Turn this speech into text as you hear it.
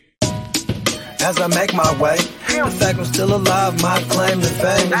as I make my way. The fact I'm still alive, my claim to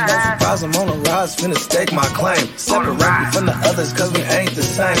fame. It's no surprise I'm on a rise, finna stake my claim. Separate me from the others, cause we ain't the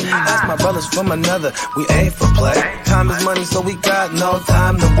same. Ask my brothers from another, we ain't for play. Time is money, so we got no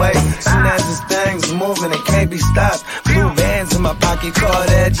time to waste. Soon as this thing's moving, it can't be stopped. Blue bands in my pocket, call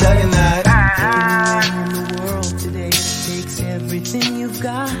that juggernaut. In the world today takes everything you've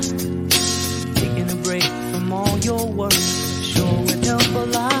got. Taking a break from all your work sure would help a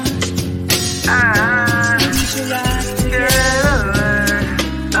lot. Release your eyes together.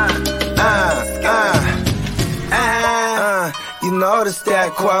 You know the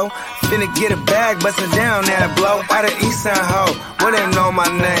stat quo. Finna get a bag, bustin' down that blow. Out of East Side Ho, where they know my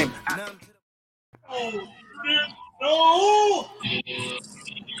name. No!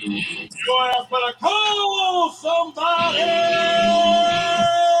 You have to call somebody!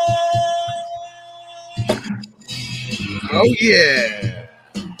 Oh, yeah.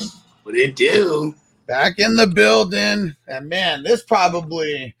 What it do? Back in the building. And, man, this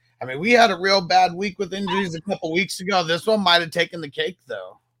probably... I mean, we had a real bad week with injuries a couple weeks ago. This one might have taken the cake,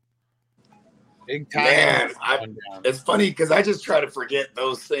 though. Big time. Man, it's funny because I just try to forget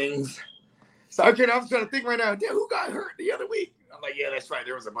those things. So I was trying to think right now, damn, who got hurt the other week? I'm like, yeah, that's right.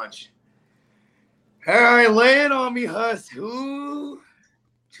 There was a bunch. All right, lay it on me, Huss. Who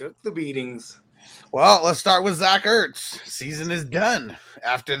took the beatings? Well, let's start with Zach Ertz. Season is done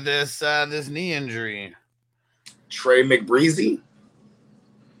after this knee injury. Trey McBreezy.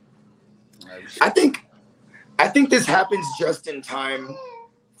 I think this happens just in time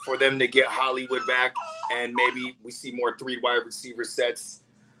for them to get Hollywood back, and maybe we see more 3 wide receiver sets.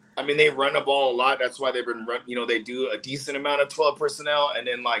 I mean, they run the ball a lot. That's why they've been they do a decent amount of 12 personnel, and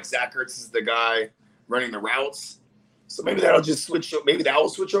then like Zach Ertz is the guy running the routes. So maybe that'll just switch. Maybe that will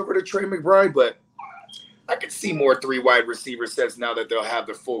switch over to Trey McBride, but I could see more 3 wide receiver sets now that they'll have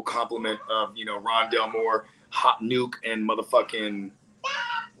the full complement of Rondale Moore, Hot Nuke, and motherfucking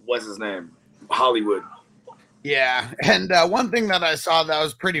what's his name? Hollywood. Yeah, and one thing that I saw that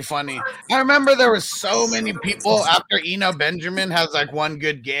was pretty funny, I remember there was so many people after Eno Benjamin has like one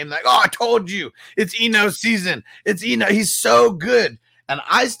good game, like, oh, I told you, it's Eno's season. It's Eno. He's so good. And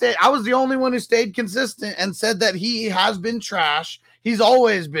I was the only one who stayed consistent and said that he has been trash. He's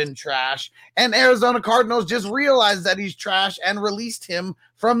always been trash. And Arizona Cardinals just realized that he's trash and released him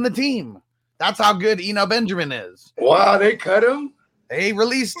from the team. That's how good Eno Benjamin is. Wow, they cut him? They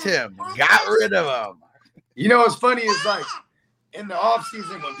released him, got rid of him. You know what's funny is like in the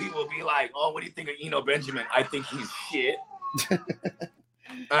offseason when people be like, oh, what do you think of Eno Benjamin? I think he's shit.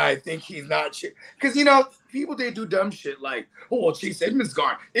 I think he's not shit. Because, people, they do dumb shit like, oh, well, Chase Edmonds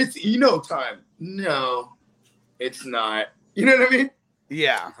gone. It's Eno time. No, it's not. You know what I mean?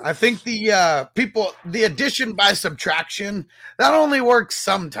 Yeah, I think the addition by subtraction, that only works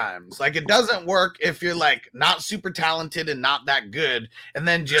sometimes. Like, it doesn't work if you're, like, not super talented and not that good. And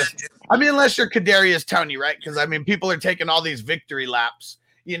then unless you're Kadarius Toney, right? Because, people are taking all these victory laps.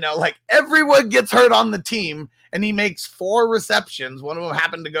 Like, everyone gets hurt on the team, and he makes 4 receptions. One of them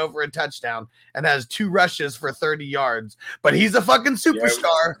happened to go for a touchdown and has 2 rushes for 30 yards. But he's a fucking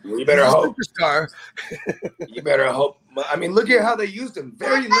superstar. Yeah, you better hope. Superstar. You better hope. Look at how they used him.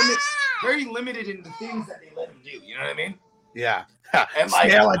 Very limited in the things that they let him do. You know what I mean? Yeah. And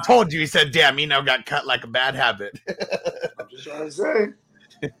Snail, I told you. He said, damn, Eno got cut like a bad habit. I'm just trying to say.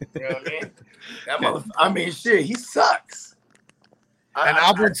 You know what I mean? Shit, he sucks. And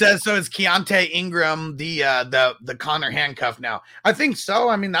Albert says so is Keontae Ingram, the Connor handcuff now. I think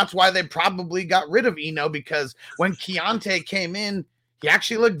so. That's why they probably got rid of Eno, because when Keontae came in, he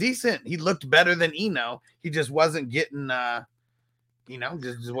actually looked decent. He looked better than Eno. He just wasn't getting,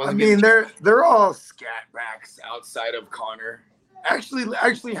 just wasn't. They're all scat backs outside of Connor.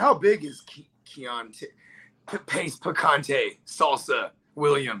 Actually, how big is Keontae, Pace, Picante, Salsa,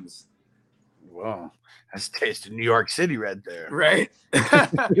 Williams? Whoa. That's a taste of New York City right there. Right?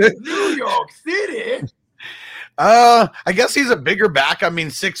 New York City? I guess he's a bigger back.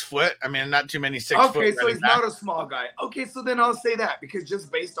 6 foot. Not too many 6 foot. Okay, so he's not a small guy. Okay, so then I'll say that, because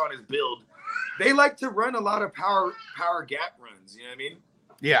just based on his build, they like to run a lot of power gap runs. You know what I mean?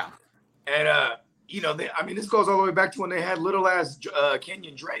 Yeah. And, this goes all the way back to when they had little ass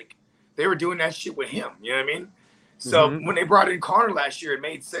Kenyon Drake. They were doing that shit with him. You know what I mean? So when they brought in Connor last year, it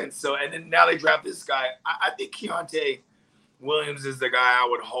made sense. So, and then now they draft this guy. I think Keontae Williams is the guy I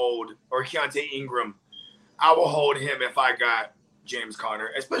would hold, or Keontae Ingram. I will hold him if I got James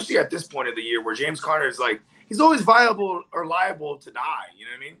Conner, especially at this point of the year where James Conner is like, he's always viable or liable to die. You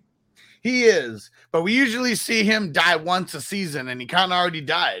know what I mean? He is, but we usually see him die once a season, and he kind of already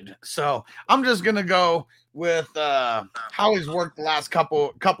died. So I'm just going to go with how he's worked the last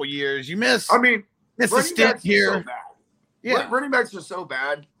couple years. You miss I mean, miss a running stint backs are here. so bad. Yeah. Running backs are so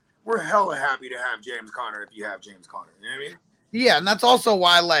bad. We're hella happy to have James Conner if you have James Conner. You know what I mean? Yeah, and that's also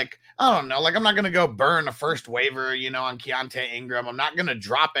why, like, I don't know, like, I'm not gonna go burn a first waiver, on Keontae Ingram. I'm not gonna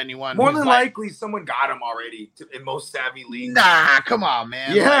drop anyone. More who's than like, likely, someone got him already in most savvy leagues. nah, come on,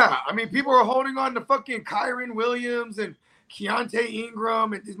 man. Yeah, Like, I mean, people are holding on to fucking Kyron Williams and Keontae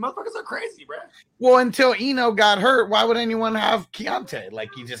Ingram, and these motherfuckers are crazy, bro. well, until Eno got hurt, why would anyone have Keontae? Like,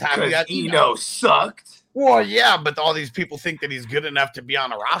 you just have to Because get Eno sucked. Well, yeah, but all these people think that he's good enough to be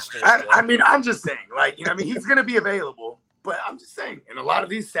on a roster. I mean, I'm just saying, like, he's going to be available, but I'm just saying, in a lot of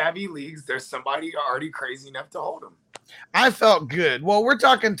these savvy leagues, there's somebody already crazy enough to hold him. I felt good. Well, we're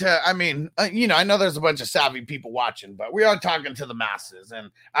talking to, I mean, I know there's a bunch of savvy people watching, but we are talking to the masses. And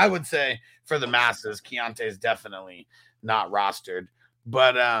I would say for the masses, Keontae is definitely not rostered.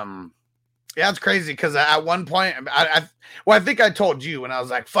 But, yeah, it's crazy because at one point, I think I told you when I was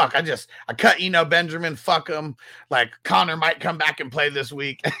like, fuck, I cut Eno Benjamin, fuck him. Like, Connor might come back and play this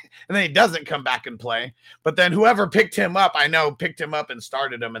week. And then he doesn't come back and play. But then whoever picked him up, I know, picked him up and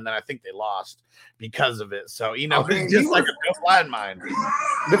started him. And then I think they lost because of it. So, is just like a no fly in mine.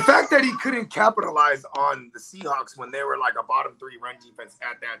 The fact that he couldn't capitalize on the Seahawks when they were like a bottom 3 run defense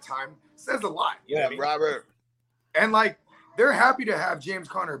at that time says a lot. You know what I mean? Robert. And, like, they're happy to have James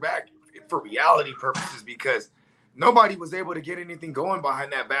Conner back for reality purposes because nobody was able to get anything going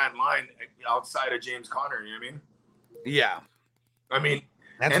behind that bad line outside of James Conner. You know what I mean? Yeah. I mean,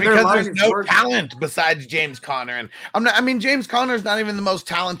 that's because there's no talent besides James Conner. And James Conner's not even the most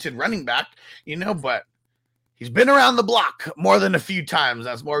talented running back, but he's been around the block more than a few times.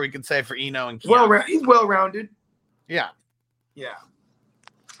 That's more we could say for Eno and Keontae. He's well-rounded. Yeah. Yeah.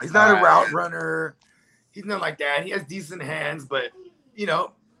 He's not a route runner. He's not like that. He has decent hands, but,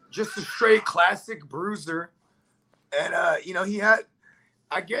 just a straight classic bruiser. And, he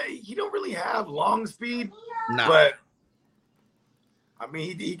don't really have long speed, but I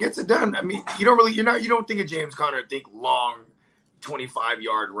mean, he gets it done. I mean, you don't think of James Conner, think long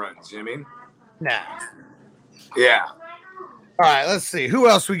 25-yard runs. You know what I mean? Nah. Yeah. All right, let's see. Who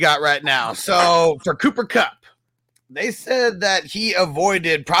else we got right now? So for Cooper Kupp, they said that he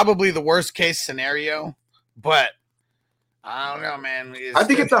avoided probably the worst case scenario, but I don't know, man. I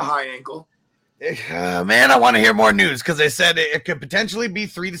think it's a high ankle. Man, I want to hear more news because they said it could potentially be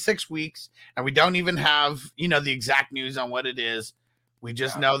 3 to 6 weeks, and we don't even have, the exact news on what it is. We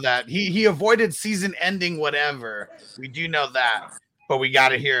just know that he avoided season-ending whatever. We do know that, but we got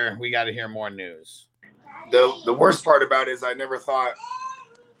to hear more news. The worst part about it is I never thought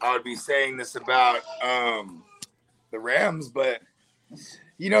I would be saying this about the Rams, but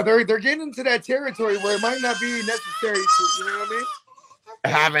they're getting into that territory where it might not be necessary to, you know what I mean?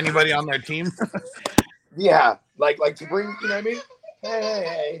 Have anybody on their team? Yeah, like to bring, you know what I mean?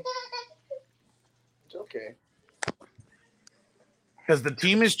 Hey. It's okay. Because the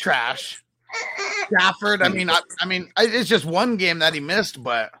team is trash. Stafford, it's just one game that he missed,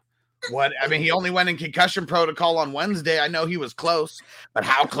 but he only went in concussion protocol on Wednesday. I know he was close, but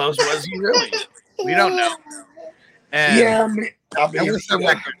how close was he really? We don't know. And what's the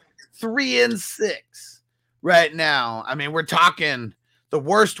record? 3-6 right now. I mean, we're talking the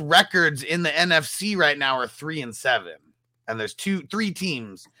worst records in the NFC right now are 3-7, and there's 3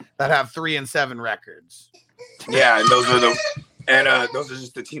 teams that have 3-7 records. Yeah, and those are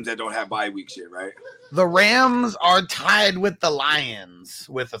just the teams that don't have bye weeks yet, right? The Rams are tied with the Lions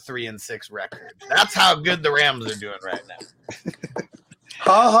with a 3-6 record. That's how good the Rams are doing right now.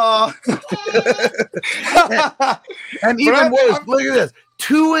 And even worse, look at this: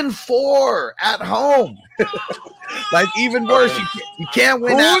 2-4 at home. Like even worse, you can't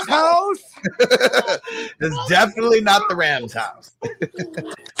win Whose house? It's definitely not the Rams' house.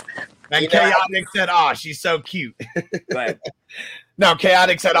 And Chaotic said, "Oh, she's so cute." But no,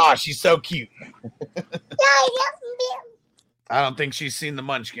 Chaotic said, "Oh, she's so cute." I don't think she's seen the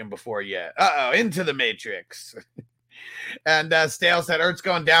Munchkin before yet. Into the Matrix. And Stale said, Ertz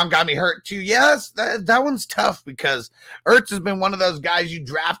going down got me hurt too. Yes, that one's tough because Ertz has been one of those guys you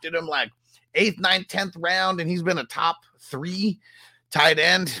drafted him like 8th, 9th, 10th round, and he's been a top 3 tight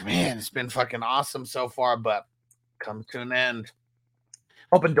end. Man, it's been fucking awesome so far, but comes to an end.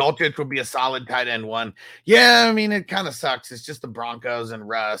 Hoping Dulcich would be a solid tight end 1. Yeah, I mean, it kind of sucks. It's just the Broncos and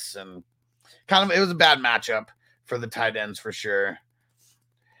Russ, and it was a bad matchup for the tight ends for sure.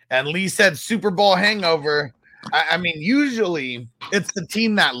 And Lee said Super Bowl hangover. I mean, usually it's the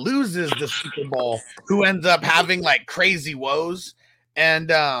team that loses the Super Bowl who ends up having like crazy woes. And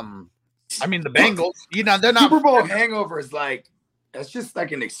the Bengals, they're not Super Bowl hangover is like that's just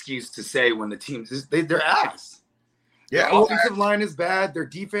like an excuse to say when the team's they're ass. Yeah, Their offensive line is bad. Their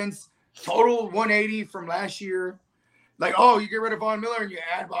defense total 180 from last year. Like, oh, you get rid of Von Miller and you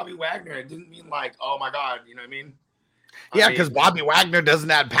add Bobby Wagner. It didn't mean like, oh my God, you know what I mean? Yeah, because Bobby Wagner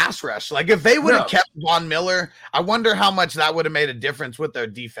doesn't add pass rush. Like, if they would have kept Von Miller, I wonder how much that would have made a difference with their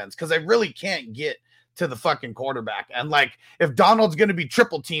defense, because they really can't get to the fucking quarterback. And, like, if Donald's going to be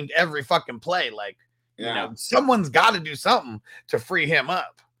triple teamed every fucking play, like, you know, someone's got to do something to free him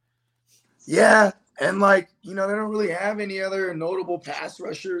up. Yeah, and, like, you know, they don't really have any other notable pass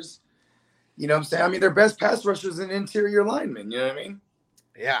rushers. You know what I'm saying? I mean, their best pass rushers an interior lineman. You know what I mean?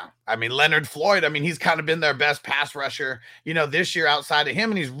 Yeah. I mean, Leonard Floyd, I mean, he's kind of been their best pass rusher, you know, this year outside of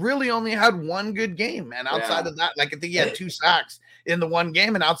him. And he's really only had one good game. And outside of that, like, I think he had 2 sacks in the one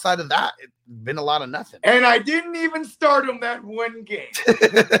game. And outside of that, it's been a lot of nothing. And I didn't even start him that one game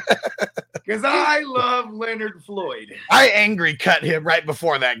because I love Leonard Floyd. I angry cut him right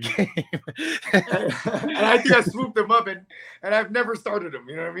before that game. And I think I swooped him up and I've never started him.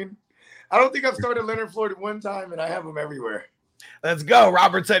 You know what I mean? I don't think I've started Leonard Floyd one time, and I have him everywhere. Let's go.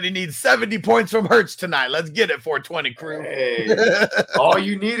 Robert said he needs 70 points from Hurts tonight. Let's get it, 420 crew. Hey, all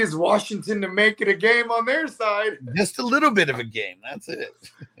you need is Washington to make it a game on their side. Just a little bit of a game. That's it.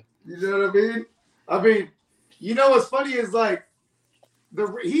 You know what I mean? I mean, you know what's funny is, like,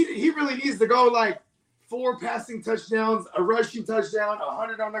 he really needs to go, like, 4 passing touchdowns, a rushing touchdown,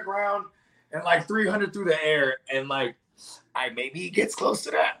 100 on the ground, and, like, 300 through the air. And, like, maybe he gets close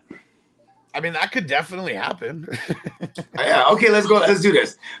to that. I mean, that could definitely happen. Yeah. Okay, let's go. Let's do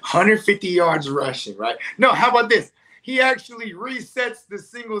this. 150 yards rushing, right? No, how about this? He actually resets the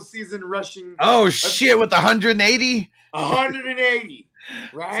single season rushing. Oh, shit, with 180? 180,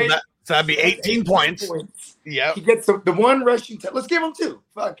 right? So that'd be 18 points. Yeah. He gets the one rushing. Let's give him 2.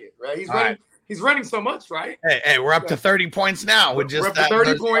 Fuck it, right? He's running so much, right? Hey, we're up to 30 points now. We're up to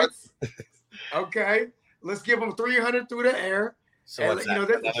 30 points. Okay. Let's give him 300 through the air. So and, you know,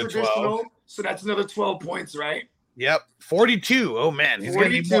 that's traditional. 12. So that's another 12 points, right? Yep. 42. Oh, man. He's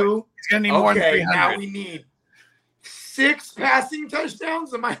going to need more. He's going to need more than 300. Now we need 6 passing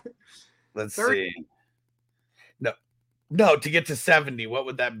touchdowns. Let's 30? See. No, to get to 70, what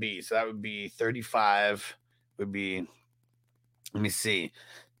would that be? So that would be 35. Would be, let me see.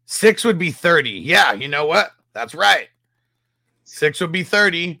 6 would be 30. Yeah, you know what? That's right. 6 would be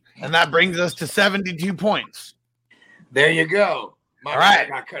 30. And that brings us to 72 points. There you go. All right.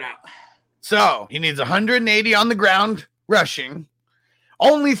 Got cut out. So he needs 180 on the ground rushing,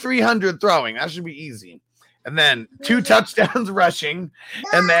 only 300 throwing. That should be easy. And then 2 touchdowns rushing,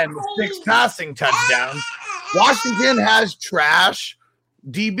 and then 6 passing touchdowns. Washington has trash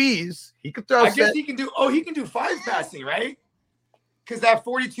DBs. He could throw. I guess he can do. Oh, he can do 5 passing, right? Because that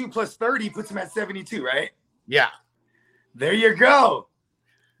 42 plus 30 puts him at 72, right? Yeah. There you go.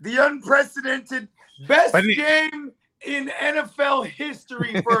 The unprecedented best game in NFL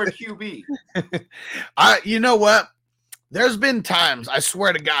history for a QB. You know what? There's been times, I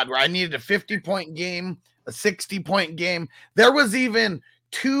swear to God, where I needed a 50-point game, a 60-point game. There was even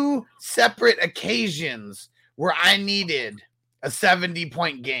 2 separate occasions where I needed a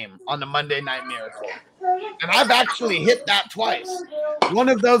 70-point game on the Monday Night Miracle. And I've actually hit that twice. One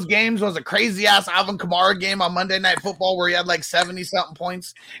of those games was a crazy-ass Alvin Kamara game on Monday Night Football where he had like 70-something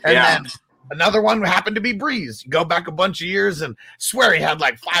points. And then another one happened to be Breeze. You go back a bunch of years and swear he had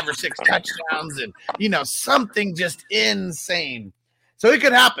like 5 or 6 touchdowns and, you know, something just insane. So it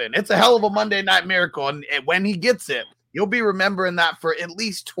could happen. It's a hell of a Monday Night Miracle. And when he gets it, you'll be remembering that for at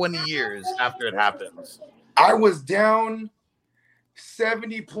least 20 years after it happens. I was down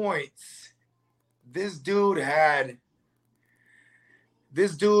 70 points. This dude had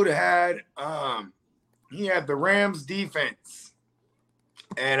he had the Rams defense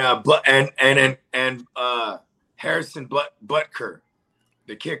and Harrison Butker,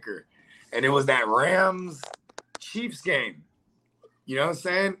 the kicker. And it was that Rams Chiefs game. You know what I'm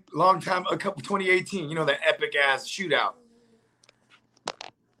saying? Long time, 2018, you know, that epic ass shootout.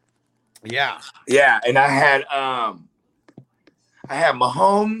 Yeah. Yeah. And I had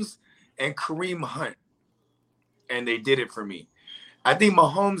Mahomes and Kareem Hunt, and they did it for me. I think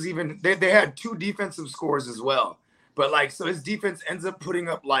Mahomes even they had 2 defensive scores as well. But like, so his defense ends up putting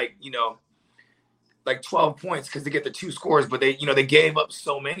up like, you know, like 12 points because they get the 2 scores, but they gave up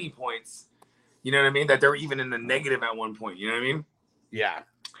so many points, you know what I mean, that they're even in the negative at one point, you know what I mean? Yeah.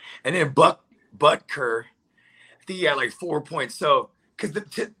 And then Butker, I think he had like 4 points. So because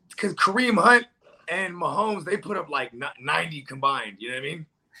Kareem Hunt and Mahomes, they put up like 90 combined, you know what I mean?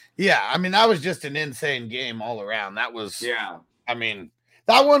 Yeah, I mean, that was just an insane game all around. That was, I mean,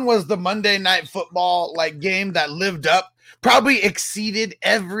 That one was the Monday Night Football like game that lived up, probably exceeded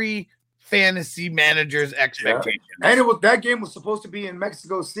every fantasy manager's expectation. Yeah. And that game was supposed to be in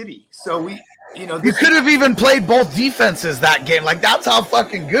Mexico City, so we could have even played both defenses that game. Like that's how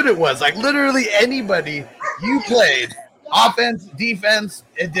fucking good it was. Like literally anybody you played, offense, defense,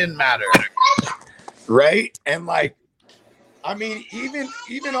 it didn't matter. Right? And like, I mean, even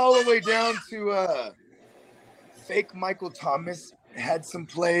all the way down to fake Michael Thomas had some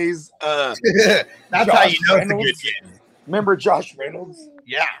plays. That's Josh how you know Reynolds. it's a good game. Remember Josh Reynolds?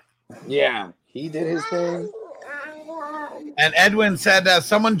 Yeah. He did his thing. And Edwin said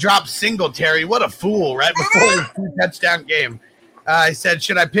someone dropped Singletary. What a fool, right before his 2-touchdown game. He said,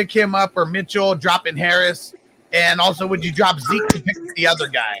 should I pick him up or Mitchell, dropping Harris? And also, would you drop Zeke to pick the other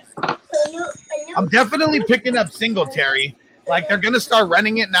guy? I'm definitely picking up Singletary. Like, they're going to start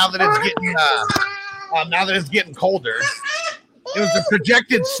running it now that it's getting colder. It was a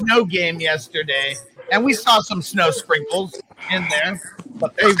projected snow game yesterday, and we saw some snow sprinkles in there.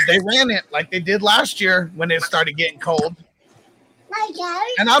 But they ran it like they did last year when it started getting cold.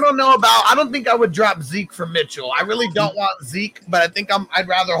 And I don't think I would drop Zeke for Mitchell. I really don't want Zeke, but I think I'd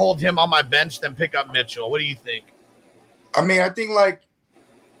rather hold him on my bench than pick up Mitchell. What do you think? I mean, I think like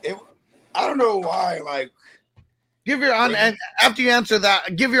I don't know why. Like, and after you answer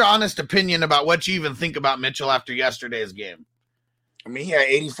that, give your honest opinion about what you even think about Mitchell after yesterday's game. I mean, he had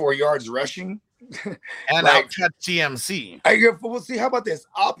 84 yards rushing. And like, out-cut CMC. We'll see. How about this?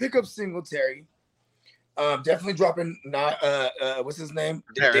 I'll pick up Singletary. Definitely dropping what's his name?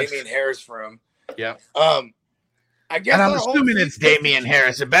 Damian Harris for him. Yeah. I guess. And I'm assuming it's Damian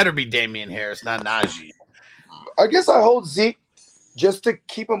Harris. It better be Damian Harris, not Najee. I guess I hold Zeke just to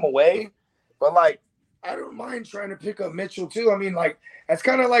keep him away, but like I don't mind trying to pick up Mitchell too. I mean, like that's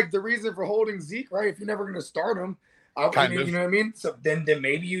kind of like the reason for holding Zeke, right? If you're never going to start him, you know what I mean. So then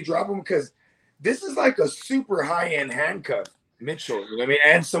maybe you drop him because this is like a super high end handcuff, Mitchell. You know what I mean?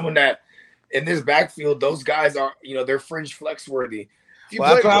 And someone that in this backfield, those guys are they're fringe flex worthy.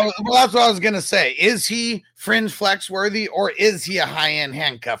 That's what I was going to say. Is he fringe flex worthy or is he a high end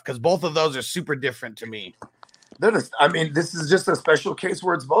handcuff? Because both of those are super different to me. This is just a special case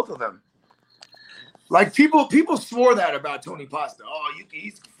where it's both of them. Like people swore that about Tony Pasta. Oh,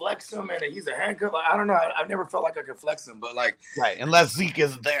 he's flex him and he's a handcuff. I don't know. I've never felt like I could flex him, but like right, unless Zeke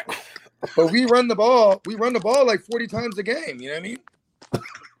isn't there. But we run the ball. We run the ball like 40 times a game. You know what I mean?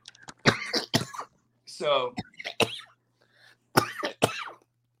 So,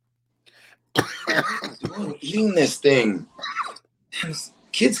 eating this thing. This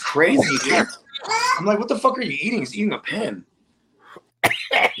kid's crazy, dude. I'm like, what the fuck are you eating? He's eating a pen.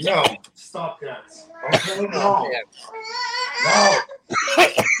 No, stop that. Okay, no.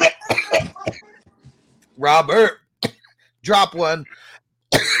 Robert, drop one.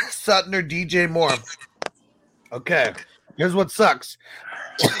 Sutton or DJ Moore. Okay, here's what sucks.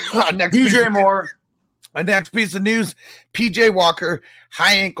 DJ Moore. My next piece of news: PJ Walker,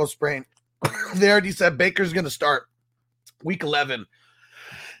 high ankle sprain. They already said Baker's going to start week 11.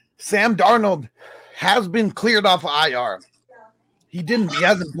 Sam Darnold has been cleared off of IR. He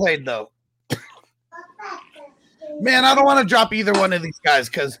hasn't played though. Man, I don't want to drop either one of these guys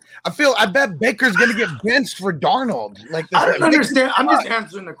because I bet Baker's going to get benched for Darnold. Like I don't understand. I'm just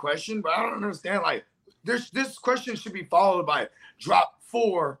answering the question, but I don't understand. Like this question should be followed by drop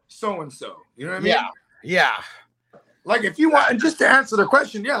for so-and-so. You know what I mean? Yeah. Like if you want, and just to answer the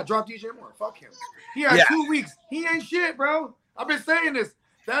question, drop DJ Moore. Fuck him. He had 2 weeks. He ain't shit, bro. I've been saying this.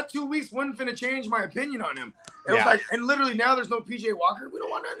 That 2 weeks wasn't finna change my opinion on him. It was like, and literally now there's no PJ Walker. We don't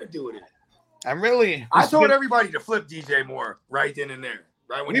want nothing to do with it. I told everybody to flip DJ Moore right then and there,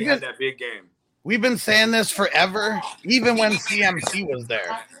 right when he had that big game. We've been saying this forever, even when CMC was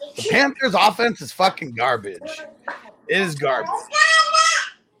there. The Panthers' offense is fucking garbage. It is garbage.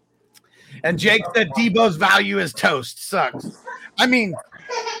 And Jake said Debo's value is toast. Sucks. I mean,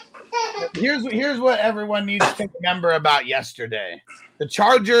 here's what everyone needs to remember about yesterday. The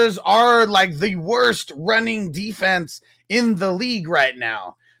Chargers are like the worst running defense in the league right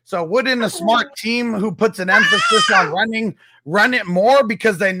now. So wouldn't a smart team who puts an emphasis on run it more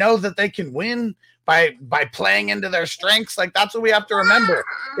because they know that they can win by playing into their strengths? Like that's what we have to remember.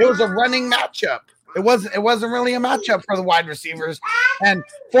 It was a running matchup. It wasn't really a matchup for the wide receivers. And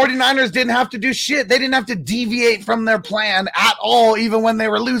 49ers didn't have to do shit. They didn't have to deviate from their plan at all, even when they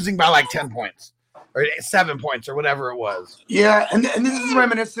were losing by like 10 points or 7 points or whatever it was. Yeah, and this is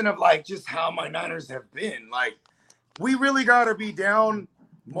reminiscent of like just how my Niners have been. Like we really got to be down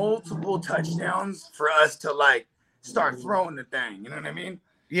multiple touchdowns for us to like start throwing the thing. You know what I mean?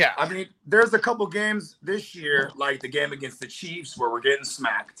 Yeah. I mean, there's a couple games this year, like the game against the Chiefs, where we're getting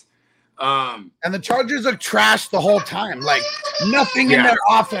smacked. And the Chargers are trash the whole time. Like, nothing in their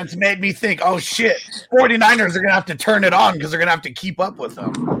offense made me think, oh, shit, 49ers are going to have to turn it on because they're going to have to keep up with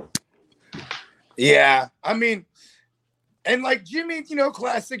them. Yeah. I mean, and like Jimmy,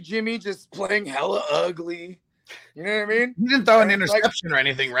 classic Jimmy, just playing hella ugly. You know what I mean? He didn't throw an interception or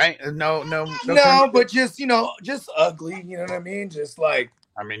anything, right? No, but just, just ugly. You know what I mean? Just like.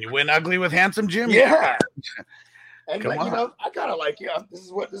 I mean, you win ugly with handsome Jimmy. Yeah. And Come on. I kind of like this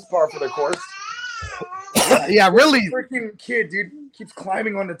is par for the course. Yeah, really. This freaking kid, dude, keeps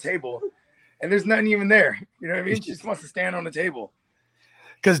climbing on the table, and there's nothing even there. You know what I mean? He just wants to stand on the table.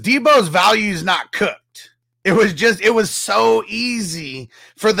 Because Debo's value is not cooked. It was so easy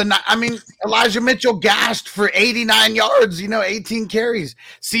for Elijah Mitchell gashed for 89 yards, 18 carries.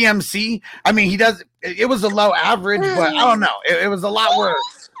 CMC, it was a low average, but I don't know. It was a lot where,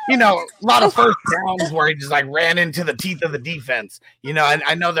 a lot of first downs where he just like ran into the teeth of the defense, and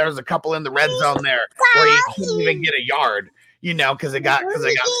I know there was a couple in the red zone there where he couldn't even get a yard, because it got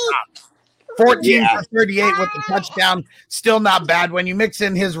stopped. 14 for 38 with the touchdown. Still not bad. When you mix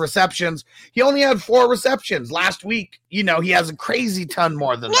in his receptions, he only had 4 receptions. Last week, he has a crazy ton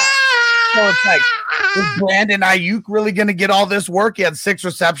more than that. So it's like, is Brandon Ayuk really going to get all this work? He had 6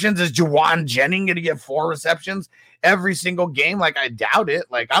 receptions. Is Juwan Jennings going to get 4 receptions every single game? Like, I doubt it.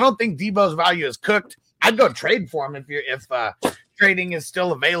 Like, I don't think Debo's value is cooked. I'd go trade for him if trading is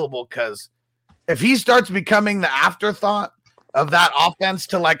still available, because if he starts becoming the afterthought of that offense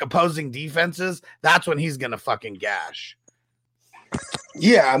to like opposing defenses, that's when he's gonna fucking gash.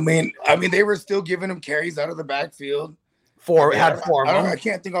 Yeah, I mean, they were still giving him carries out of the backfield. I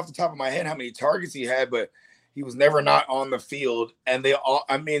can't think off the top of my head how many targets he had, but he was never not on the field. And he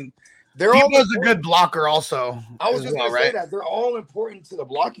was a good blocker also. I was just gonna say that they're all important to the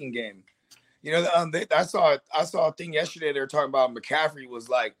blocking game. I saw a thing yesterday. They were talking about McCaffrey was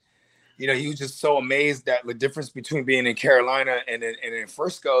like, he was just so amazed that the difference between being in Carolina and in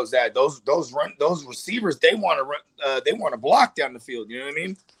Frisco is that those receivers, they want to run, they want to block down the field. You know what I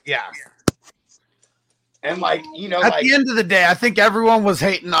mean? Yeah. And at the end of the day, I think everyone was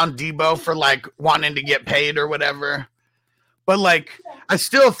hating on Debo for like wanting to get paid or whatever. But like, I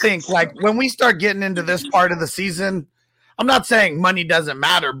still think like when we start getting into this part of the season, I'm not saying money doesn't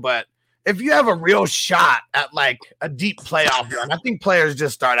matter, but if you have a real shot at like a deep playoff run, I think players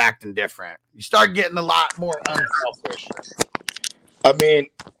just start acting different. You start getting a lot more unselfish. I mean,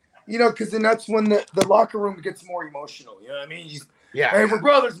 because then that's when the locker room gets more emotional. You know what I mean? Hey, we're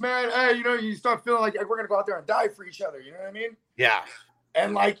brothers, man. Hey, you start feeling like we're going to go out there and die for each other. You know what I mean? Yeah.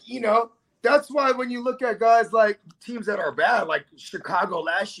 And like, that's why when you look at guys like teams that are bad, like Chicago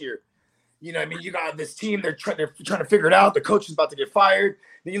last year, you got this team, they're trying to figure it out. The coach is about to get fired.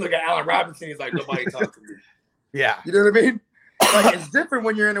 Then you look at Allen Robinson, he's like, nobody talks to me. Yeah. You know what I mean? Like, it's different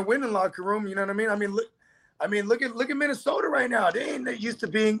when you're in a winning locker room. You know what I mean? Look at Minnesota right now. They ain't used to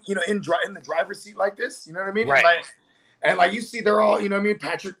being, in the driver's seat like this. You know what I mean? Right. And you see, they're all,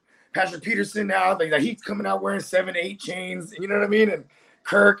 Patrick Peterson now. Like he's coming out wearing 7, 8 chains. You know what I mean? And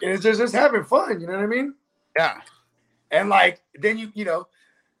Kirk, and it's just having fun. You know what I mean? Yeah. And then you go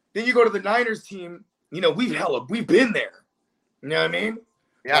to the Niners team. We've been there. You know what I mean?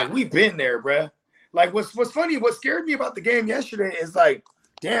 Yeah, we've been there, bruh. Like, what's funny, what scared me about the game yesterday is like,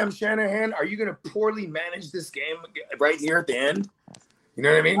 damn, Shanahan, are you gonna poorly manage this game right here at the end? You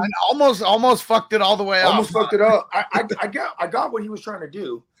know what I mean? I almost fucked it all the way up. Almost fucked it up. I got what he was trying to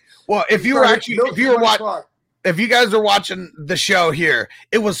do. Well, if you guys are watching the show here,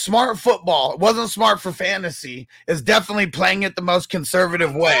 it was smart football. It wasn't smart for fantasy. It's definitely playing it the most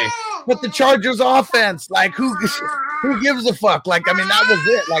conservative way. But the Chargers offense, like who gives a fuck? Like, I mean, that was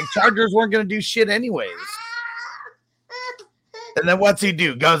it. Like, Chargers weren't going to do shit anyways. And then what's he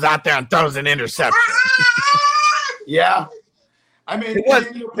do? Goes out there and throws an interception. Yeah. I mean,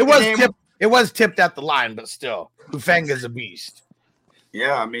 it was tipped at the line, but still, Hufanga's a beast.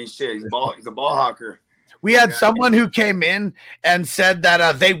 Yeah, I mean, shit, he's a ball hawker. We had someone who came in and said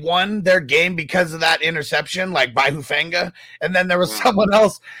that they won their game because of that interception, like by Hufanga. And then there was someone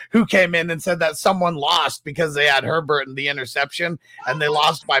else who came in and said that someone lost because they had Herbert in the interception, and they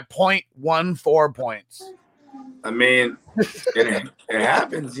lost by 0.14 points. I mean, it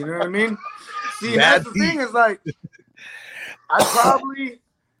happens. You know what I mean? See, that's the thing is like, I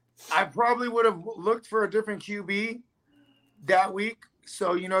probably would have looked for a different QB that week.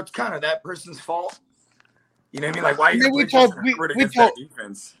 So, it's kind of that person's fault. You know what I mean? Like, why? We told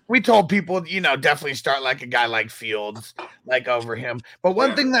people, definitely start like a guy like Fields, like over him. But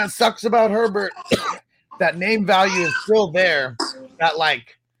one thing that sucks about Herbert, that name value is still there. That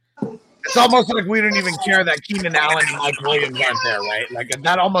like It's almost like we don't even care that Keenan Allen and Mike Williams aren't there, right? Like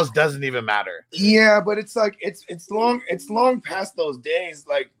that almost doesn't even matter. Yeah, but it's like it's long past those days,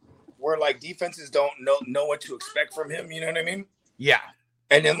 like where like defenses don't know what to expect from him. You know what I mean? Yeah.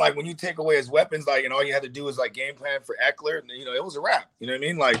 And then like when you take away his weapons, like and all you had to do was like game plan for Eckler, and you know it was a wrap. You know what I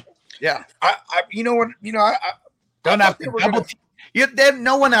mean? Like yeah, I you know what you know I don't have to double team.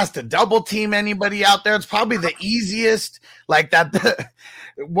 No one has to double team anybody out there. It's probably the easiest, like that.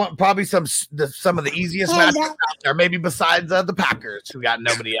 Probably some of the easiest matchups out there, maybe besides the Packers, who got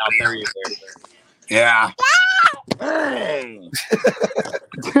nobody out there either. Yeah. Hey.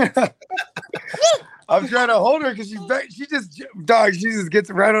 I'm trying to hold her because she just gets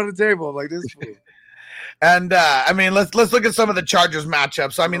right on the table. I'm like this fool. And I mean, let's look at some of the Chargers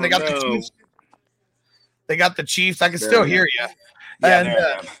matchups. So I mean, they got the Chiefs. They got the Chiefs. I can still hear you. Yeah,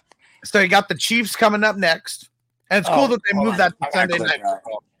 and so you got the Chiefs coming up next. And it's cool that they moved that to Sunday night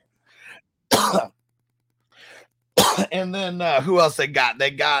football. And then who else they got? They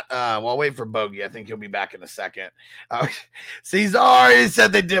got well, wait for Bogey. I think he'll be back in a second. Cesar already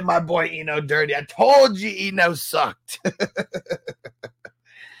said they did my boy Eno dirty. I told you Eno sucked.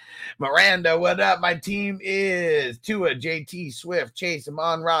 Miranda, what up? My team is Tua, JT, Swift, Chase,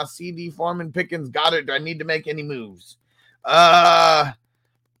 Amon Ross, CD, Foreman, Pickens, Goddard. Do I need to make any moves? I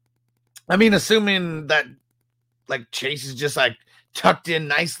mean, assuming that like Chase is just like tucked in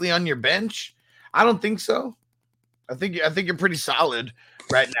nicely on your bench, I don't think so. I think you're pretty solid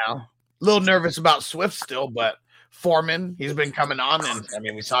right now. A little nervous about Swift still, but Foreman, he's been coming on, and I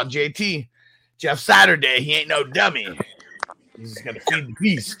mean, we saw JT, Jeff Saturday. He ain't no dummy. He's just gonna feed the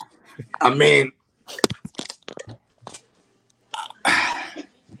beast. I mean,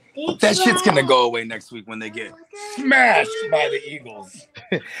 that shit's gonna go away next week when they get smashed by the Eagles.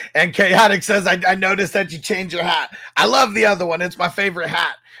 And Chaotic says, I noticed that you changed your hat. I love the other one. It's my favorite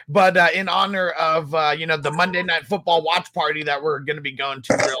hat. But in honor of the Monday Night Football watch party that we're going to be going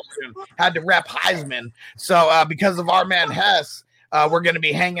to real soon, had to rep Heisman. So because of our man Hess, we're going to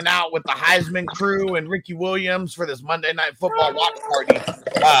be hanging out with the Heisman crew and Ricky Williams for this Monday Night Football watch party.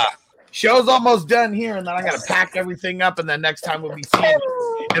 Show's almost done here, and then I got to pack everything up, and then next time we'll be seeing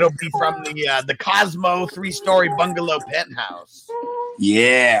it'll be from the Cosmo 3-story bungalow penthouse.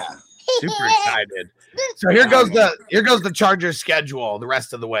 Yeah. Super excited. So here goes the Chargers schedule the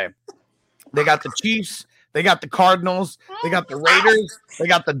rest of the way. They got the Chiefs, they got the Cardinals, they got the Raiders, they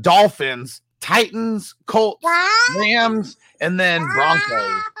got the Dolphins, Titans, Colts, Rams, and then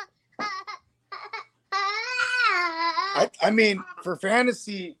Broncos. I mean, for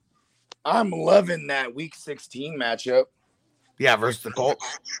fantasy, I'm loving that Week 16 matchup. Yeah, versus the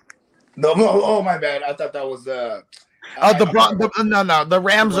Colts. No, oh my bad. I thought that was the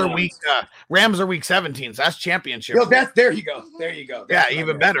Rams are week 17, so that's championship. Yo, there you go. That's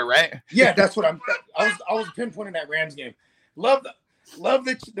even better, right? Yeah, that's what I was pinpointing that Rams game. Love the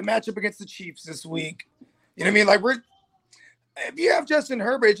matchup against the Chiefs this week. You know what I mean? Like if you have Justin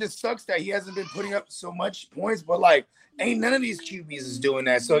Herbert, it just sucks that he hasn't been putting up so much points, but like ain't none of these QBs is doing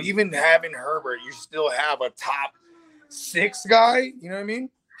that. So even having Herbert, you still have a top 6 guy. You know what I mean?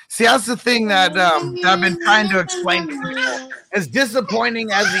 See, that's the thing that I've been trying to explain to people. As disappointing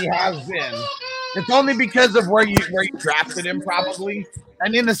as he has been, it's only because of where you drafted him, probably.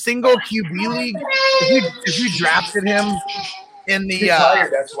 And in a single QB league, if you drafted him in the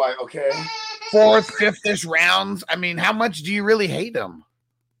that's why, okay, 4th, 5th-ish rounds, I mean, how much do you really hate him?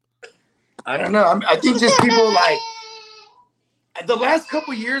 I don't know. I think just people like the last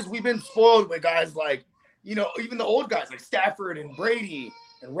couple years we've been spoiled with guys like, even the old guys like Stafford and Brady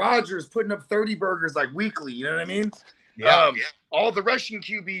and Rodgers putting up 30 burgers like weekly. You know what I mean? Yeah. All the Russian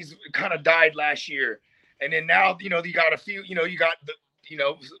QBs kind of died last year. And then now, you got a few, you got the,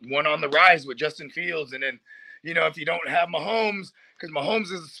 one on the rise with Justin Fields. And then, if you don't have Mahomes, because Mahomes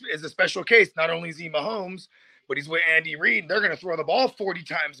is a special case. Not only is he Mahomes, but he's with Andy Reid. They're going to throw the ball 40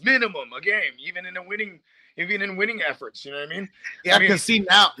 times minimum a game, even in winning efforts. You know what I mean? Yeah, because see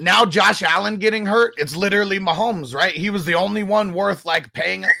now Josh Allen getting hurt, it's literally Mahomes, right? He was the only one worth like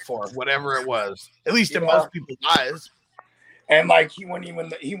paying up for, whatever it was, at least in most people's eyes. And like he wasn't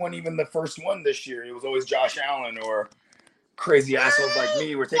even the first one this year. It was always Josh Allen or crazy assholes like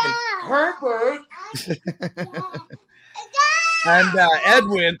me. We're taking Herbert. And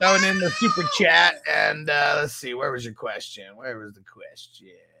Edwin throwing in the super chat. And let's see, where was your question? Where was the question?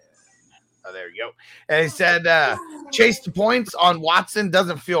 Oh, there you go. And he said, chase the points on Watson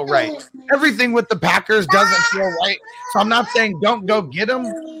doesn't feel right. Everything with the Packers doesn't feel right. So I'm not saying don't go get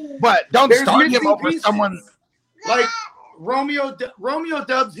him, but don't start him over someone. Like Romeo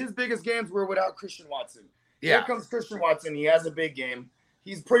Dubs, his biggest games were without Christian Watson. Yeah. Here comes Christian Watson. He has a big game.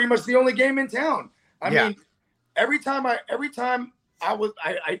 he's pretty much the only game in town. I mean, every time I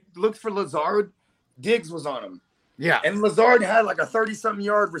looked for Lazard, Diggs was on him. Yeah. And Lazard had like a 30-something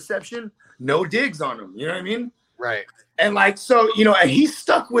yard reception, no Diggs on him. You know what I mean? Right. And like, so, you know, and he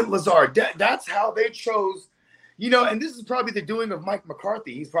stuck with Lazard. That's how they chose, you know, and this is probably the doing of Mike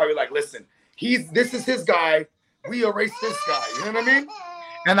McCarthy. He's probably like, listen, this is his guy. We erase this guy. You know what I mean?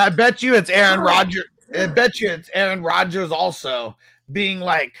 And I bet you it's Aaron Rodgers. I bet you it's Aaron Rodgers also being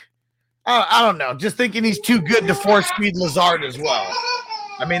like, I don't know, just thinking he's too good to force feed Lazard as well.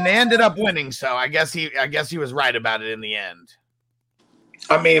 I mean, they ended up winning, so I guess he was right about it in the end.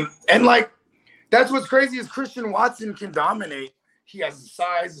 I mean, and like, that's what's crazy is Christian Watson can dominate. He has the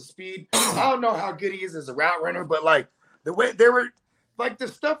size, the speed. I don't know how good he is as a route runner, but like the way they were, like the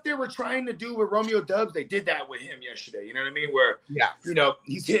stuff they were trying to do with Romeo Doubs, they did that with him yesterday. You know what I mean? Where, you know,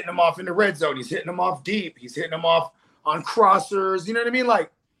 he's hitting them off in the red zone. He's hitting them off deep. He's hitting them off on crossers. You know what I mean?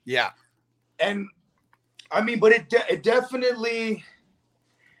 Like, yeah. And I mean, but it definitely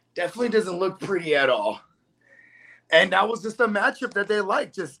doesn't look pretty at all. And that was just a matchup that they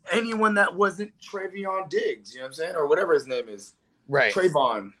liked. Just anyone that wasn't Trayvon Diggs, you know what I'm saying? Or whatever his name is. Right.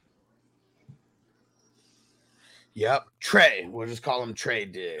 Trayvon. Yep. Trey. We'll just call him Trey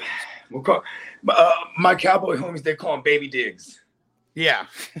Diggs. We'll call my Cowboy homies, they call him Baby Diggs. Yeah.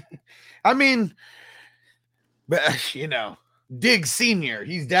 I mean, but you know, Diggs Senior,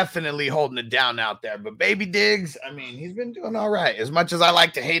 he's definitely holding it down out there. But Baby Diggs, I mean, he's been doing all right. As much as I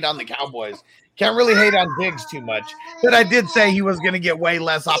like to hate on the Cowboys, can't really hate on Diggs too much. But I did say he was going to get way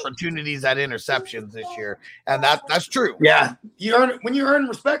less opportunities at interceptions this year, and that's true. Yeah, when you earn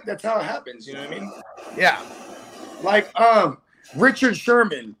respect, that's how it happens. You know what I mean? Yeah. Like Richard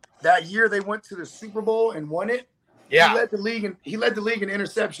Sherman, that year they went to the Super Bowl and won it. Yeah, he led the league in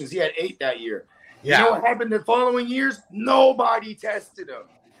interceptions. He had 8 that year. Yeah. You know what happened the following years? Nobody tested him.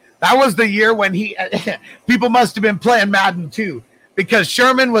 That was the year when people must have been playing Madden too, because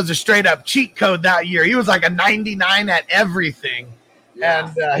Sherman was a straight up cheat code that year. He was like a 99 at everything. Yeah.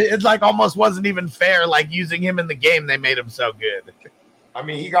 And it like almost wasn't even fair, like using him in the game. They made him so good. I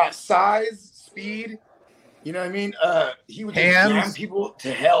mean, he got size, speed. You know what I mean? He would just jam people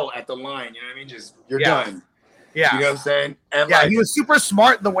to hell at the line. You know what I mean? Just, you're done. Yeah. You know what I'm saying? And yeah, he was super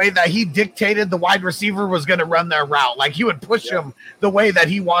smart the way that he dictated the wide receiver was going to run their route. Like, he would push him the way that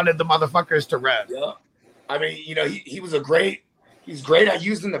he wanted the motherfuckers to run. Yeah. I mean, you know, he's great at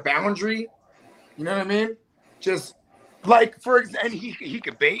using the boundary. You know what I mean? Just like, and he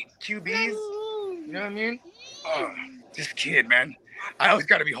could bait QBs. You know what I mean? This kid, man. I always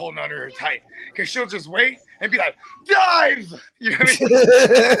got to be holding on to her tight because she'll just wait and be like, dive. You know what I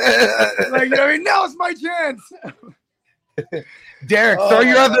mean? Like, you know what I mean? Now it's my chance. Derek,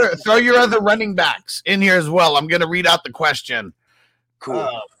 throw your other running backs in here as well. I'm going to read out the question. Cool.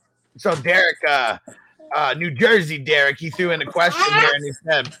 So Derek, New Jersey Derek, he threw in a question here and he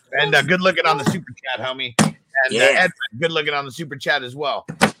said, and good looking on the super chat, homie. And Edmund, good looking on the super chat as well.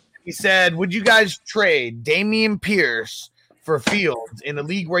 He said, would you guys trade Dameon Pierce for Fields in a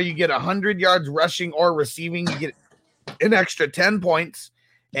league where you get 100 yards rushing or receiving? You get an extra 10 points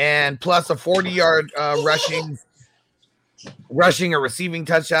and plus a 40-yard rushing or receiving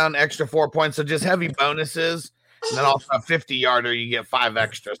touchdown, extra 4 points. So just heavy bonuses. And then also a 50-yarder, you get 5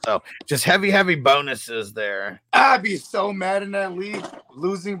 extra. So just heavy bonuses there. I'd be so mad in that league,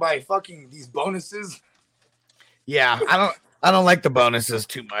 losing by fucking these bonuses. Yeah, I don't like the bonuses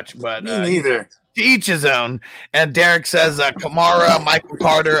too much, but me neither. To each his own. And Derek says Kamara, Michael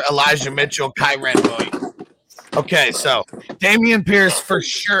Carter, Elijah Mitchell, Kyren Williams. Okay, so Dameon Pierce for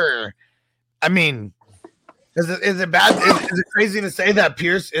sure. I mean, is it bad? Is it crazy to say that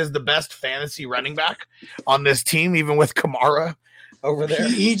Pierce is the best fantasy running back on this team, even with Kamara over there?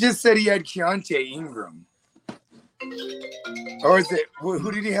 He just said he had Keontae Ingram. Or is it,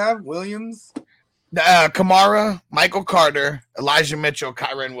 who did he have? Williams? Kamara, Michael Carter, Elijah Mitchell,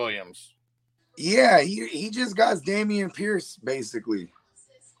 Kyren Williams. Yeah, he just got Dameon Pierce, basically.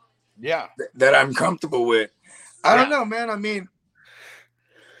 Yeah. That I'm comfortable with. I don't know, man. I mean,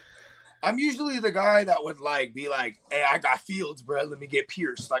 I'm usually the guy that would be like, hey, I got Fields, bro. Let me get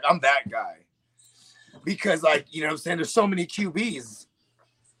Pierce. Like, I'm that guy. Because, like, you know what I'm saying? There's so many QBs.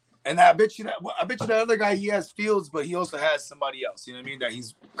 And I bet you the other guy, he has Fields, but he also has somebody else, you know what I mean, that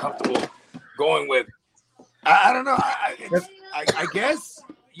he's comfortable going with. I don't know. I guess,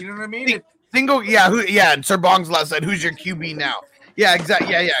 you know what I mean? And Sir Bongslot said, who's your QB now? Yeah,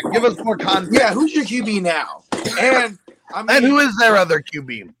 exactly. Yeah. Give us more context. Yeah, who's your QB now? And I mean, and who is their other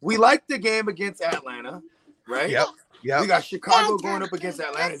QB? We like the game against Atlanta, right? Yep. We got Chicago going up against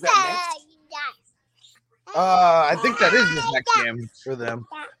Atlanta. Is that I think that is his next game for them.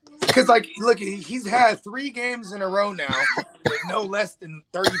 Because, like, look, he's had 3 games in a row now with no less than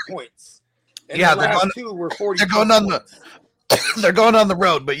 30 points. And Yeah, the last 2 were 40. They're going on the they're going on the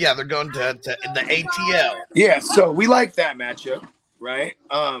road, but yeah, they're going to the ATL. Yeah, so we like that matchup, right?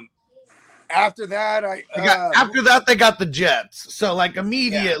 After that, after that they got the Jets. So like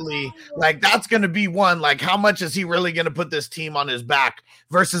immediately, like that's going to be one. Like, how much is he really going to put this team on his back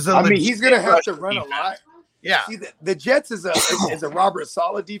versus? He's going to have to run a lot. Yeah, see, the Jets is a Robert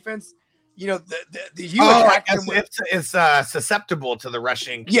Saleh defense. You know, it's susceptible to the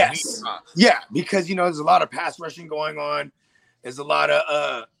rushing. Yes, yeah, because you know there's a lot of pass rushing going on. There's a lot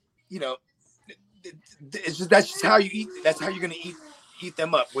of you know, it's just that's just how you eat. That's how you're going to eat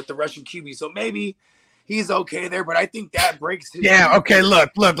them up with the Russian QB. So maybe he's okay there, but I think that breaks his. Yeah. Okay. Look.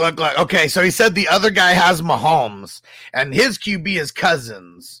 Okay. So he said the other guy has Mahomes, and his QB is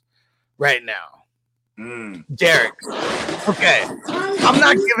Cousins right now. Derek. Okay. I'm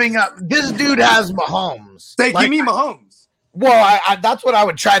not giving up. This dude has Mahomes. Give me Mahomes. Well, I that's what I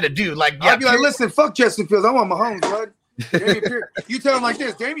would try to do. Like, I'd be like, listen, fuck Justin Fields. I want Mahomes, bud. Damian Pierce. You tell him like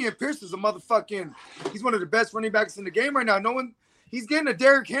this. Damian Pierce is a motherfucking. He's one of the best running backs in the game right now. He's getting a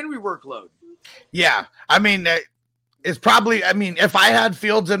Derrick Henry workload. Yeah, I mean, it's probably. I mean, if I had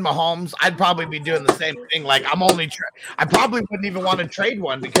Fields and Mahomes, I'd probably be doing the same thing. Like, I probably wouldn't even want to trade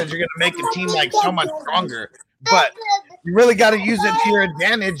one because you're going to make a team like so much stronger. But you really got to use it to your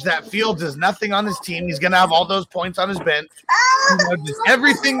advantage. That Fields is nothing on his team. He's going to have all those points on his bench. You know, just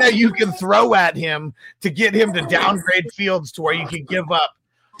everything that you can throw at him to get him to downgrade Fields to where you can give up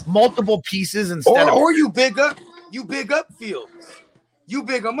multiple pieces instead or you big up Fields. You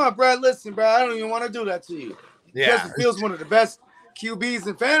big him up, bro. Listen, bro, I don't even want to do that to you. Yeah. Justin Fields is one of the best QBs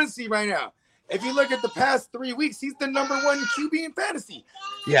in fantasy right now. If you look at the past 3 weeks, he's the number 1 QB in fantasy.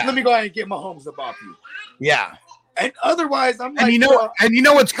 Yeah. Let me go ahead and get Mahomes up off you. Yeah. And otherwise, I'm like, and you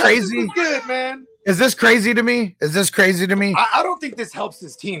know what's crazy? This is good, man. Is this crazy to me? I don't think this helps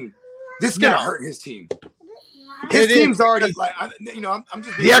his team. This is gonna hurt his team. His team's already like, I'm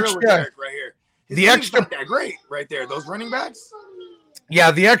just being real with Derek right here. The extra not that great right there. Those running backs. Yeah,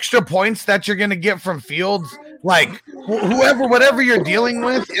 the extra points that you're gonna get from Fields, like whatever you're dealing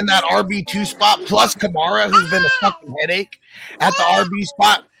with in that RB2 spot, plus Kamara, who's been a fucking headache at the RB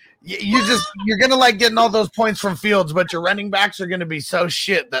spot. You're gonna like getting all those points from Fields, but your running backs are gonna be so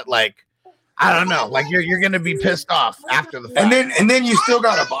shit that like I don't know, like you're gonna be pissed off after the fact. And then you still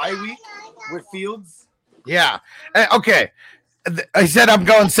got a bye week with Fields. Yeah. Okay. I said I'm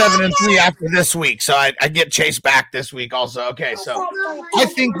going 7-3 after this week, so I get Chase back this week also. Okay, so I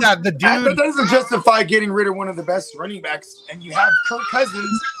think that the dude that doesn't justify getting rid of one of the best running backs, and you have Kirk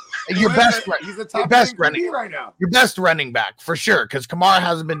Cousins. He's the top best running right now. Your best running back for sure, because Kamara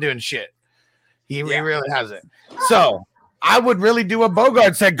hasn't been doing shit. He really hasn't. So I would really do what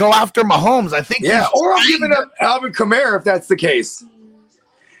Bogart said: go after Mahomes. I think. Yeah, or I'm giving up Alvin Kamara if that's the case.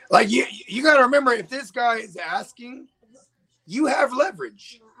 Like you got to remember, if this guy is asking, you have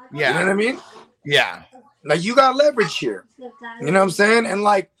leverage. Yeah, you know what I mean. Yeah, like you got leverage here. You know what I'm saying? And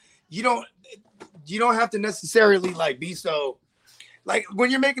like you don't have to necessarily like be so. Like when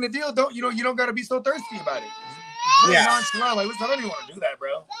you're making a deal, you don't got to be so thirsty about it. Yeah, nonchalant. Like, listen, I don't even want to do that,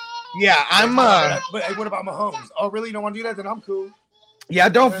 bro. Yeah, I'm. But hey, what about Mahomes? Oh, really? You don't want to do that? Then I'm cool. Yeah,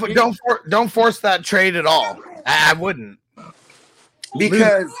 don't force that trade at all. I wouldn't.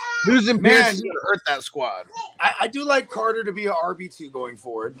 Because losing Pierce is gonna hurt that squad. I do like Carter to be an RB2 going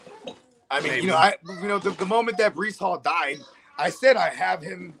forward. I mean, Maybe. The moment that Breece Hall died, I said I have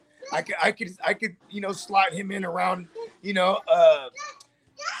him. I could slot him in around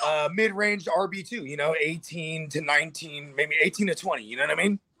mid-range RB2. 18 to 19, maybe 18 to 20. You know what I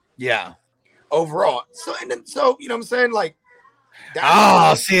mean? Yeah. Overall, so you know what I'm saying, like.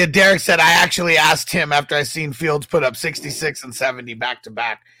 See, Derek said I actually asked him after I seen Fields put up 66 and 70 back to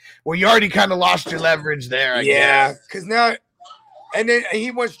back. Well, you already kind of lost your leverage there. I guess. Because now, and then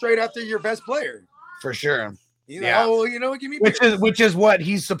he went straight after your best player for sure. He's like, oh, well, give me which is what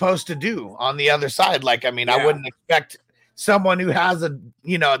he's supposed to do on the other side. Like, I mean, I wouldn't expect someone who has the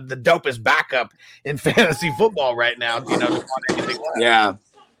dopest backup in fantasy football right now, to want anything less. Yeah.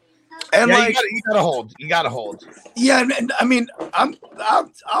 And you gotta hold. Yeah, and I mean,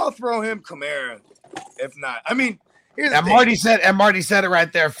 I'll throw him Kamara, if not. I mean, here's the thing. Marty said it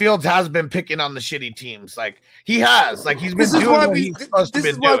right there. Fields has been picking on the shitty teams, like he has, like he's been doing what he's supposed to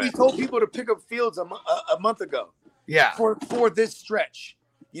be doing. This is why we told people to pick up Fields a month ago. Yeah, for this stretch,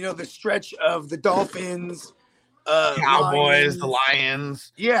 the stretch of the Dolphins, Cowboys, the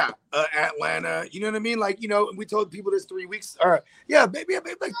Lions, Atlanta. You know what I mean? Like, we told people this 3 weeks, or maybe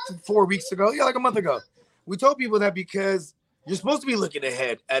like 4 weeks ago, like a month ago. We told people that because you're supposed to be looking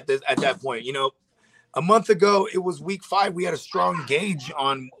ahead at that point. You know, a month ago, it was week 5. We had a strong gauge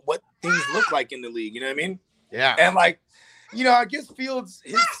on what things look like in the league. You know what I mean? Yeah. And like, you know, I guess Fields,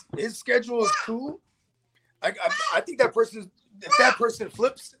 his schedule is cool. I think if that person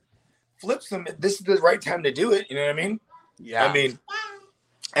flips him, this is the right time to do it. You know what I mean? Yeah. I mean,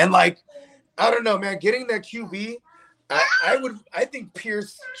 and like, I don't know, man. Getting that QB, I think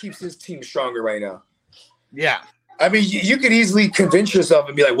Pierce keeps his team stronger right now. Yeah. I mean, you could easily convince yourself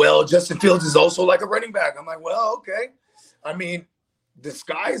and be like, well, Justin Fields is also like a running back. I'm like, well, okay. I mean, the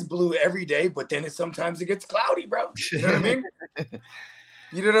sky is blue every day, but then sometimes it gets cloudy, bro. You know what I mean?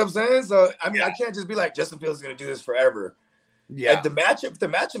 You know what I'm saying? So, I mean, I can't just be like, Justin Fields is going to do this forever. Yeah. If the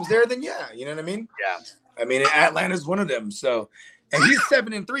matchup's there, then yeah. You know what I mean? Yeah. I mean, Atlanta's one of them. So, and he's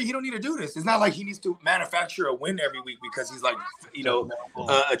 7-3. He don't need to do this. It's not like he needs to manufacture a win every week because he's like, you know,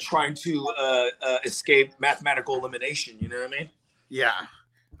 trying to escape mathematical elimination. You know what I mean? Yeah.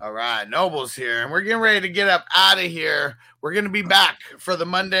 All right. Noble's here, and we're getting ready to get up out of here. We're going to be back for the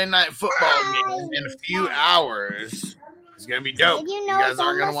Monday Night Football game in a few hours. It's going to be dope. You guys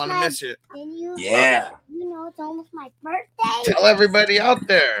aren't going to want to miss it. Yeah. You know, it's almost my birthday. Tell everybody out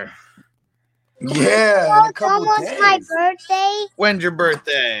there. Yeah. It's almost my birthday. When's your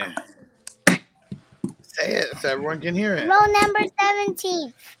birthday? Say it so everyone can hear it. Roll number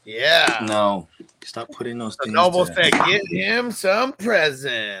 17. Yeah. No. Stop putting those So things. Noble said, get him some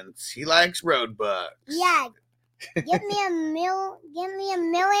presents. He likes road bucks. Yeah. Give me a million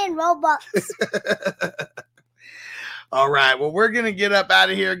Robux. All right. Well, we're going to get up out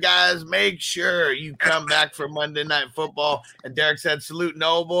of here, guys. Make sure you come back for Monday Night Football. And Derek said, salute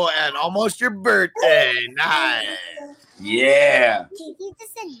Noble and almost your birthday. Nice. Yeah. He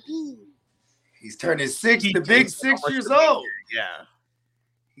just said B. He's turning 6, the big 6 years old. Yeah.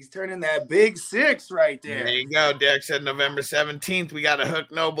 He's turning that big 6 right there. There you go. Derek said November 17th. We got to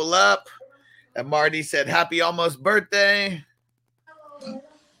hook Noble up. And Marty said, happy almost birthday.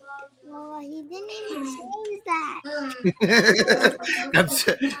 Well, he didn't even change that. That's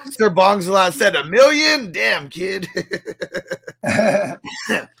Sir Bongsalot said $1 million. Damn, kid.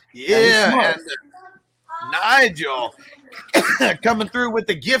 Yeah. And Nigel coming through with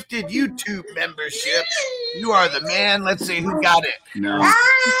the gifted YouTube membership. You are the man. Let's see who got it. No.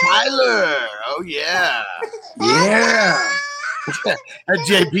 Tyler. Oh, yeah. Yeah. And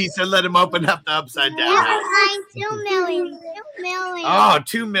JP said, let him open up the upside down house. 2 million. 2 million. Oh,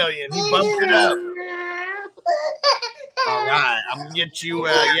 2 million. He bumped it up. All right. I'm going to get you,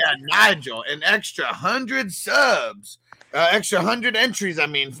 Nigel, an extra 100 subs. Extra 100 entries,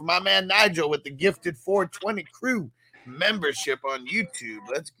 for my man Nigel with the gifted 420 crew membership on YouTube.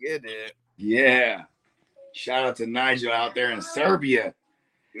 Let's get it. Yeah. Shout out to Nigel out there in Serbia.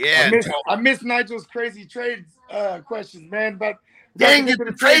 Yeah. I miss Nigel's crazy trade questions, man. But dang it,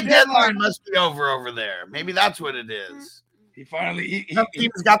 the trade deadline must be over there. Maybe that's what it is. He finally Some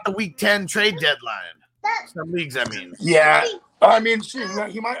teams got the week 10 trade deadline. Some leagues, Yeah. Shoot,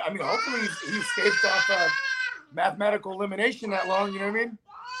 he might. Hopefully he escaped off mathematical elimination that long. You know what I mean?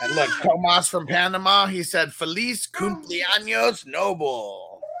 And look, Tomas from Panama, he said, Feliz cumpleaños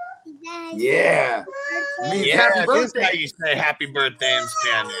Noble. Yeah. Yeah, this is how you say happy birthday in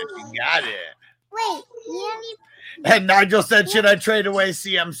Spanish. You got it. Wait, And Nigel said, should I trade away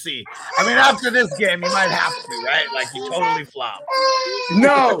CMC? After this game, you might have to, right? Like, he totally flopped.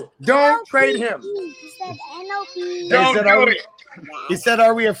 No, don't trade him. He said NOP. Don't do it. He said,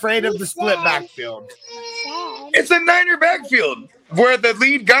 are we afraid of the split backfield? It's a Niner backfield where the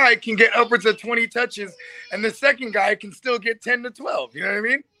lead guy can get upwards of 20 touches and the second guy can still get 10 to 12. You know what I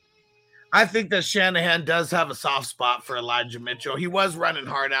mean? I think that Shanahan does have a soft spot for Elijah Mitchell. He was running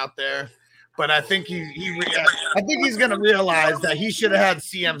hard out there, but I think he's going to realize that he should have had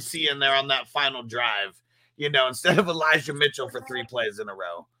CMC in there on that final drive, instead of Elijah Mitchell for 3 plays in a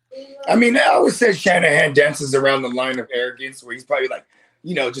row. I always said Shanahan dances around the line of arrogance where he's probably like,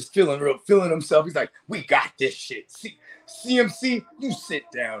 just feeling himself. He's like, we got this shit. CMC, you sit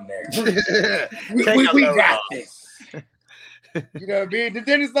down there. we got this. You know what I mean? And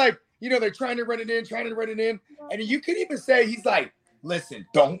then it's like, they're trying to run it in. And you could even say, he's like, listen,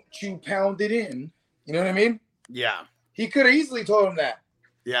 don't you pound it in. You know what I mean? Yeah. He could have easily told him that.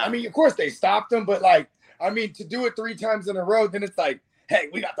 Yeah. Of course they stopped him, but to do it 3 times in a row, then it's like, hey,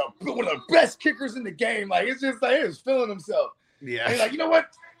 we got one of the best kickers in the game. Like, it's just like, he was feeling himself. Yeah. And he's like, you know what?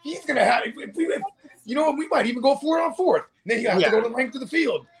 He's going to have, we might even go 4 on 4th. And then he got to go to the length of the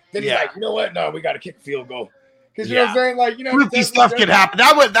field. Then he's like, you know what? No, we got to kick the field goal. Because you know what I'm saying? Like, Rookie stuff could happen.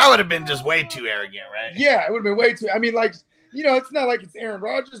 That would have been just way too arrogant, right? Yeah, it would have been way too. you know, it's not like it's Aaron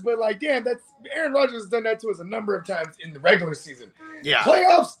Rodgers, but like, damn, that's Aaron Rodgers has done that to us a number of times in the regular season. Yeah.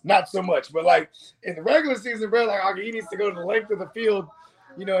 Playoffs, not so much, but like in the regular season, bro, like okay, he needs to go to the length of the field,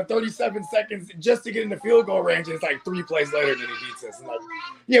 you know, in 37 seconds just to get in the field goal range. And it's like 3 plays later than he beats us. And like,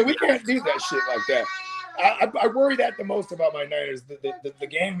 yeah, we can't do that shit like that. I worry that the most about my Niners, the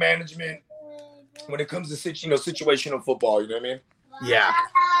game management when it comes to situational football. You know what I mean? Yeah.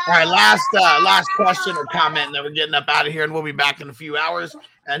 All right, last question or comment, and then we're getting up out of here, and we'll be back in a few hours.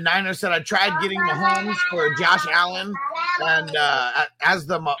 And Niner said, I tried getting Mahomes for Josh Allen, and as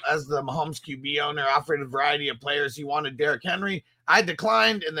the Mahomes QB owner, offered a variety of players. He wanted Derrick Henry. I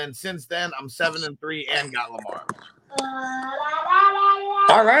declined, and then since then, I'm 7-3 and got Lamar.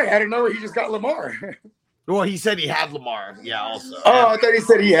 All right, I didn't know he just got Lamar. Well, he said he had Lamar. Yeah, also. Oh, I thought he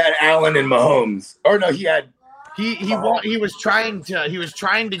said he had Allen and Mahomes. Or no, he had. He was trying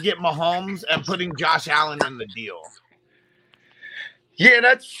to get Mahomes and putting Josh Allen in the deal.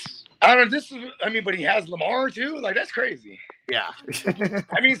 Yeah, I don't know. But he has Lamar too. Like that's crazy. Yeah.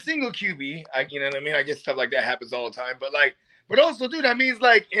 I mean, single QB. You know what I mean? I guess stuff like that happens all the time. But also, dude, that means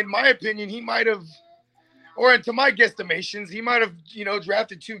like in my opinion, he might have, or to my guesstimations, he might have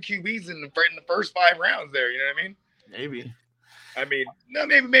drafted 2 QBs in the first 5 rounds there. You know what I mean? Maybe. I mean, no,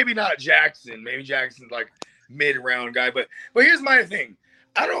 maybe not Jackson. Maybe Jackson's like mid-round guy, but here's my thing.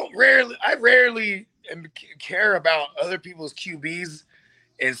 I rarely care about other people's QBs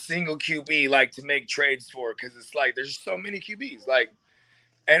and single QB like to make trades for, because it's like there's so many QBs. Like,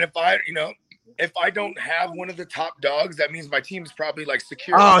 and if I don't have one of the top dogs, that means my team's probably like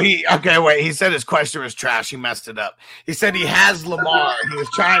secure. Oh, he said his question was trash. He messed it up. He said he has Lamar. He was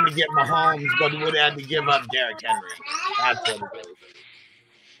trying to get Mahomes, but he would have had to give up Derrick Henry. That's what it is.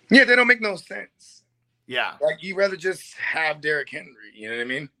 Yeah, they don't make no sense. Yeah. Like, you'd rather just have Derrick Henry. You know what I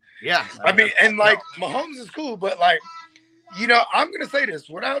mean? Yeah. I mean, and like, Mahomes is cool, but like, I'm going to say this.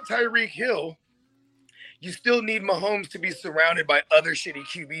 Without Tyreek Hill, you still need Mahomes to be surrounded by other shitty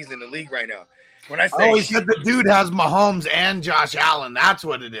QBs in the league right now. When I say he said the dude has Mahomes and Josh Allen. That's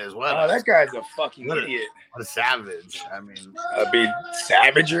what it is. What? Oh, that guy's a fucking idiot. What a savage. I mean,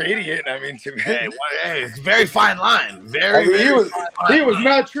 savage or idiot. I mean, to me. Hey, it's a very fine line. He was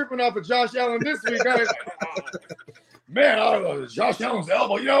not tripping off of Josh Allen this week. Man, I don't know. Josh Allen's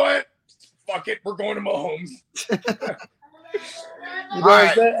elbow. You know what? Fuck it. We're going to Mahomes.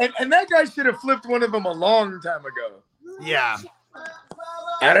 And that guy should have flipped one of them a long time ago. Yeah.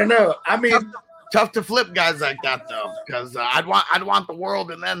 I don't know. I mean, tough to flip guys like that though, because I'd want the world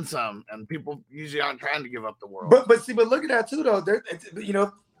and then some, and people usually aren't trying to give up the world. But look at that too though.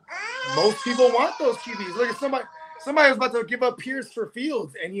 Most people want those QBs. Look at somebody was about to give up Pierce for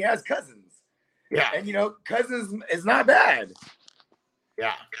Fields, and he has Cousins. Yeah, and Cousins is not bad.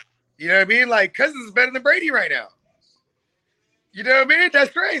 Yeah, you know what I mean. Like Cousins is better than Brady right now. You know what I mean?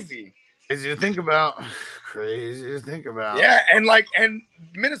 That's crazy. Crazy to think about. Yeah, and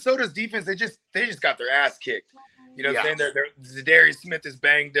Minnesota's defense, they just got their ass kicked. You know what I'm saying? Zadarius Smith is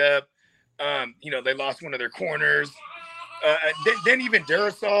banged up. They lost one of their corners. Then even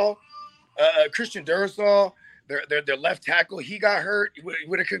Durasol, Christian Durasol, their left tackle, he got hurt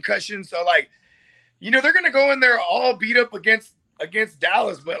with a concussion. So they're gonna go in there all beat up against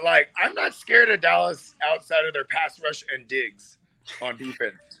Dallas, but like I'm not scared of Dallas outside of their pass rush and Diggs on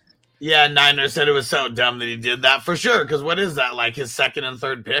defense. Yeah, Niner said it was so dumb that he did that for sure. Because what is that, like his second and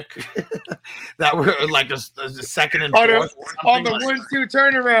third pick? That were like a second and fourth on the 1-2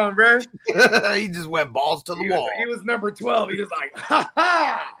 turnaround, bro. He just went balls to the wall. He was number 12. He was like, ha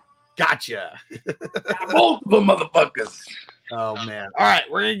ha, gotcha. Both of them motherfuckers. Oh man! All right,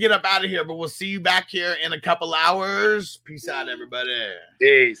 we're gonna get up out of here, but we'll see you back here in a couple hours. Peace out, everybody.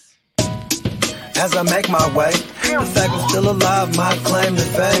 Peace. As I make my way, the fact I'm still alive, my claim to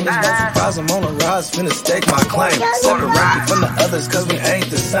fame. It's no surprise I'm on a rise, finna stake my claim. Separate me from the others, cause we ain't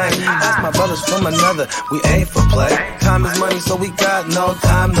the same. Ask my brothers from another, we ain't for play. Time is money, so we got no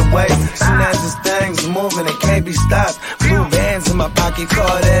time to waste. Soon as this thing's moving, it can't be stopped. Blue bands in my pocket,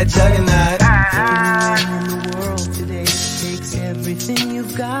 call that juggernaut. In the world today takes everything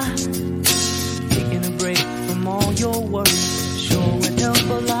you've got. Taking a break from all your work sure would help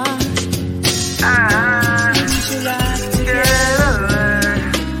a lot.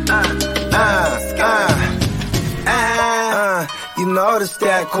 You know the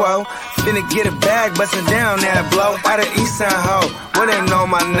stat quo. Finna get a bag, bustin' down that blow. Out of East Side Ho, where they know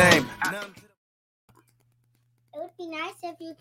my name. It would be nice if you